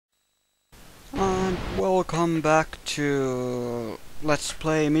Welcome back to Let's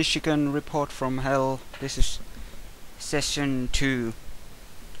Play Michigan Report from Hell. This is session 2,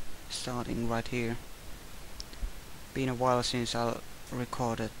 starting right here. Been a while since I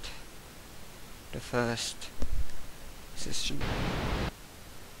recorded the first session.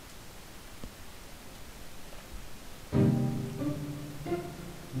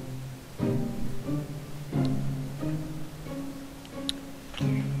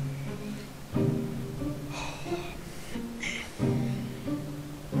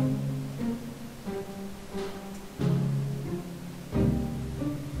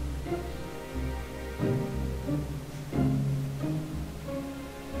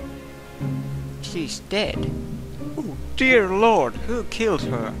 She's dead. Oh dear Lord, who killed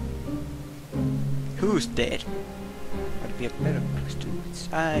her? Who's dead? That'd be a better question.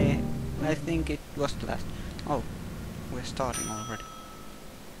 I think it was the last. Oh, we're starting already.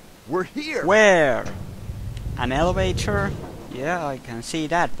 We're here! Where? An elevator? Yeah, I can see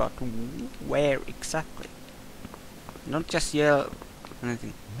that, but where exactly? Don't just yell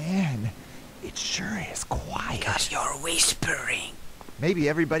anything. Man, it sure is quiet. Because you're whispering. Maybe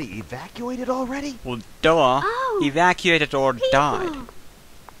everybody evacuated already? Well, duh. Oh, Evacuated or people. died.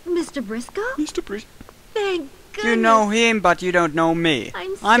 Mr. Briscoe? Mr. Priest. Thank goodness. You know him, but you don't know me.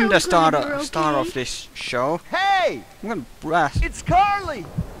 I'm I'm so the star glad you're star okay. of this show. Hey! I'm gonna blast. It's Carly!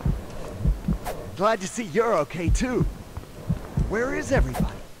 Glad to see you're okay too. Where is everybody?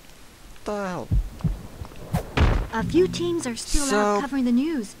 What the hell? A few teams are still So- out covering the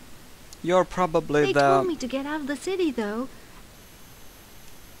news. You're probably They the... told me to get out of the city, though.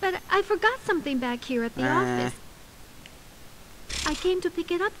 But I forgot something back here at the office. I came to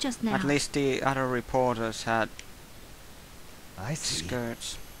pick it up just now. At least the other reporters had I see.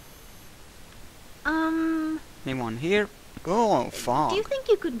 skirts. Do Anyone here? Oh, fuck. you think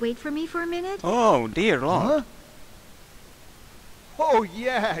you could wait for me for a minute? Oh, dear Lord. Huh? Oh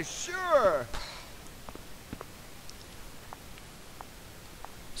yeah, sure!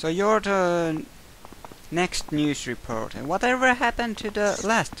 So you're the next news reporter. Whatever happened to the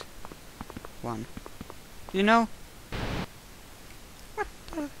last one? You know?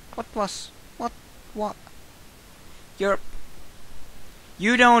 What?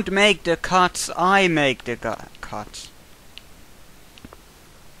 You don't make the cuts, I make the cuts.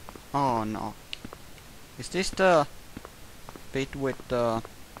 Oh no. Is this the bit with the...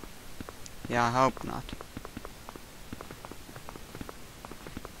 Yeah, I hope not.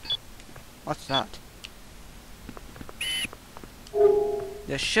 What's that?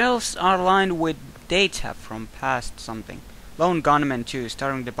 The shelves are lined with data from past something. Lone Gunman 2,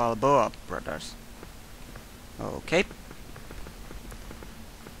 starring the Balboa brothers. Okay.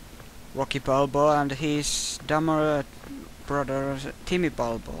 Rocky Balboa and his dumber brother Timmy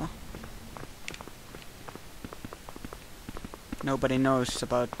Balboa. Nobody knows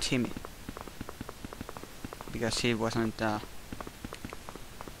about Timmy. Because he wasn't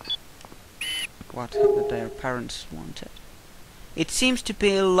what their parents wanted. It seems to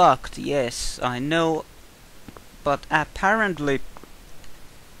be locked, yes, I know, but apparently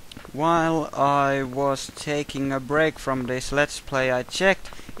while I was taking a break from this Let's Play, I checked.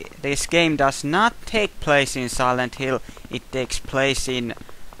 This game does not take place in Silent Hill, it takes place in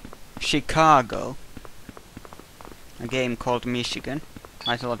Chicago. A game called Michigan.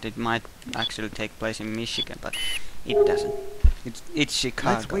 I thought it might actually take place in Michigan, but it doesn't. It's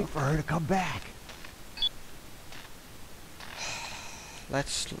Chicago. Let's wait for her to come back.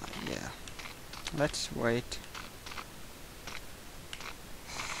 Let's wait.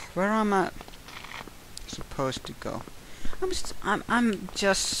 Where am I supposed to go? I'm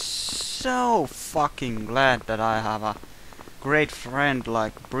just so fucking glad that I have a great friend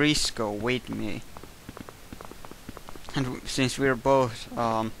like Briscoe with me. And since we're both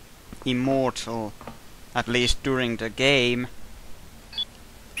immortal, at least during the game.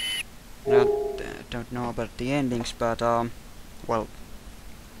 Don't know about the endings, but well,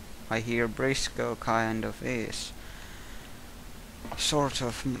 I hear Briscoe kind of is sort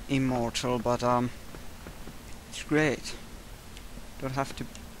of immortal, but it's great. Don't have to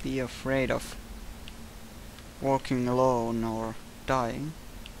be afraid of walking alone or dying.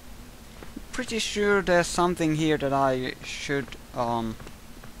 Pretty sure there's something here that I should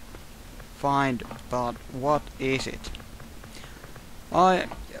find, but what is it?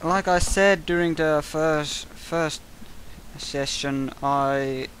 Like I said during the first session,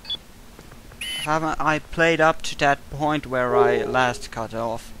 I played up to that point where I last cut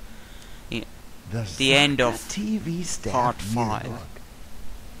off. The end of TV staff part 5.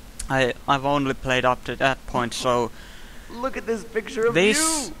 I've only played up to that point, so Look at this picture of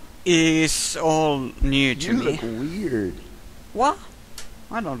this you. is all new to You me. look weird. What?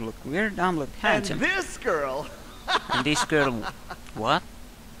 I don't look weird, I look handsome. And this girl. And this girl... What?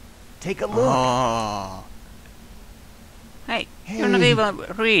 Take a look. Oh. Hey, you're not Hey, even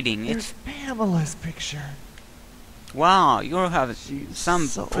reading it. There's Pamela's picture. Wow, you have She's some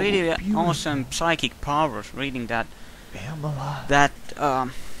so pretty beautiful. awesome psychic powers reading that Pamela.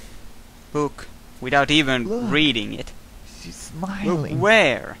 book without even Look. reading it. She's Look smiling.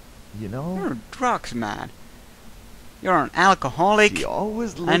 where? You know? You're a drugs man. You're an alcoholic. She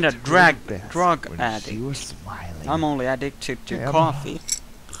always looked and a her best drug when addict. She was smiling. I'm only addicted to Pamela. coffee.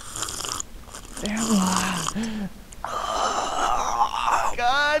 Pamela.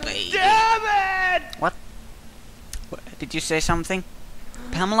 God damn it! What? Did you say something?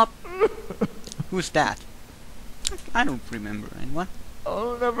 Pamela? Who's that? I don't remember anyone.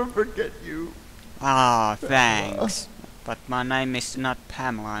 I'll never forget you. Ah, thanks. But my name is not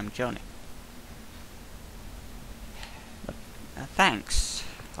Pamela, I'm Johnny. But, thanks.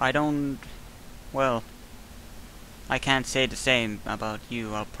 I don't... Well... I can't say the same about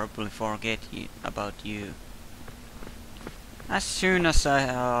you. I'll probably forget about you. As soon as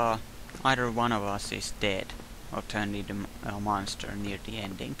either one of us is dead, or turned into a monster near the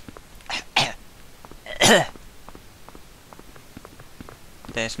ending.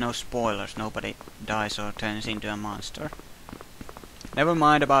 There's no spoilers, nobody dies or turns into a monster. Never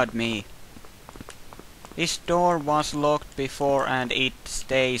mind about me. This door was locked before and it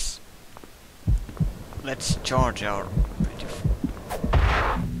stays. Let's charge our...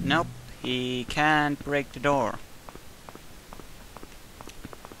 Nope, he can't break the door.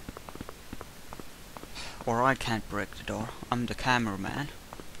 Or I can't break the door. I'm the cameraman.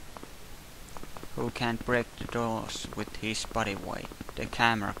 Who can't break the doors with his body weight. The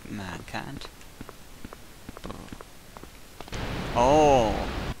cameraman can't. Oh!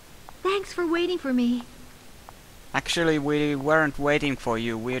 Thanks for waiting for me. Actually, we weren't waiting for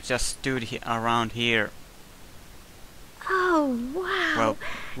you. We just stood around here. Oh, wow. Well,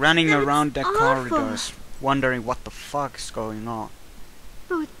 running That's around the awful. corridors, wondering what the fuck's going on.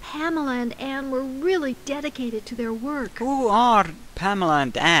 Both Pamela and Anne were really dedicated to their work. Who are Pamela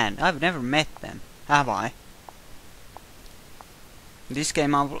and Anne? I've never met them, have I? In this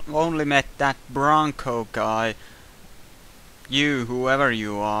game I've only met that Bronco guy, you, whoever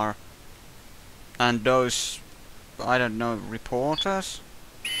you are, and those, I don't know, reporters?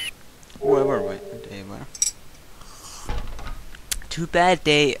 Whoever they were. Too bad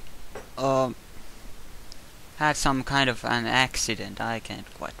they had some kind of an accident. I can't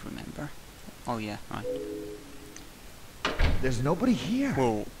quite remember. Oh yeah, right. There's nobody here.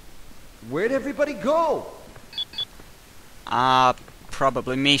 Whoa. Where'd everybody go?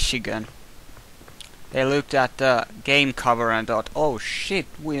 Probably Michigan. They looked at the game cover and thought, oh shit,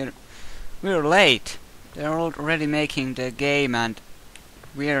 we're late. They're already making the game and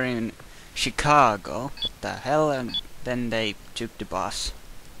we're in Chicago. What the hell? And then they took the bus.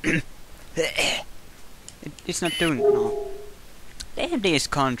 It's not doing no. They have these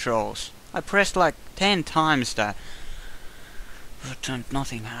controls. I pressed like 10 times that, but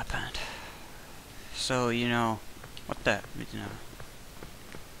nothing happened. So you know, what the, you know.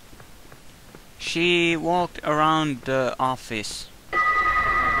 She walked around the office. What?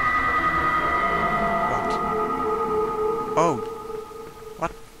 Oh,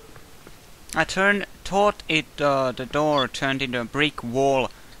 what? I thought it the door turned into a brick wall,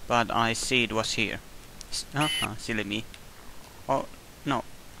 but I see it was here. Silly me. Oh, no.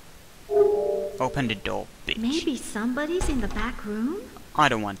 Open the door, bitch. Maybe somebody's in the back room? I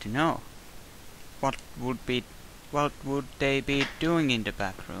don't want to know. What would they be doing in the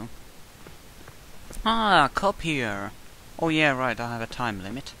back room? Ah, cop here. Oh yeah, right, I have a time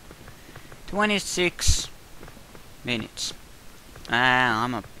limit. 26 minutes.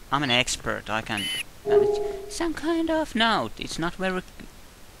 I'm an expert, I can manage. Some kind of note. It's not very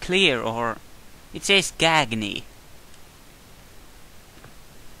clear, or it says Gagny.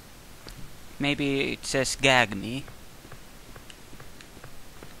 Maybe it says gag me.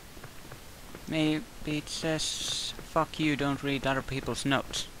 Maybe it says fuck you, don't read other people's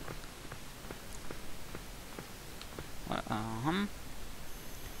notes.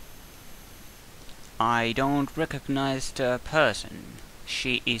 I don't recognize the person.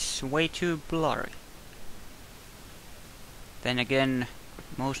 She is way too blurry. Then again,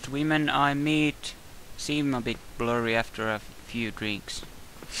 most women I meet seem a bit blurry after a few drinks.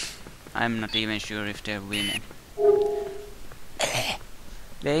 I'm not even sure if they're women.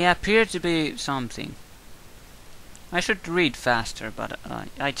 They appear to be something. I should read faster, but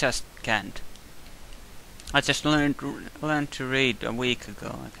I just can't. I just learned to read a week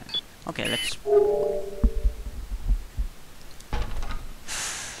ago. Okay, let's.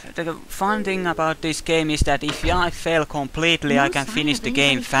 The fun thing about this game is that if I fail completely, I can finish the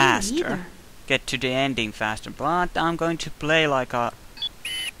game faster, get to the ending faster. But I'm going to play like a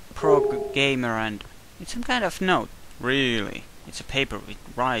pro gamer, and it's some kind of note. Really, it's a paper with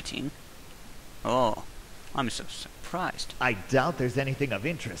writing. Oh, I'm so surprised. I doubt there's anything of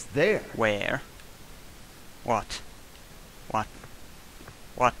interest there. Where? What? What?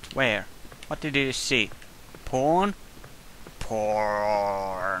 What? Where? What did you see? Porn?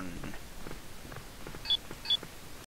 Porn.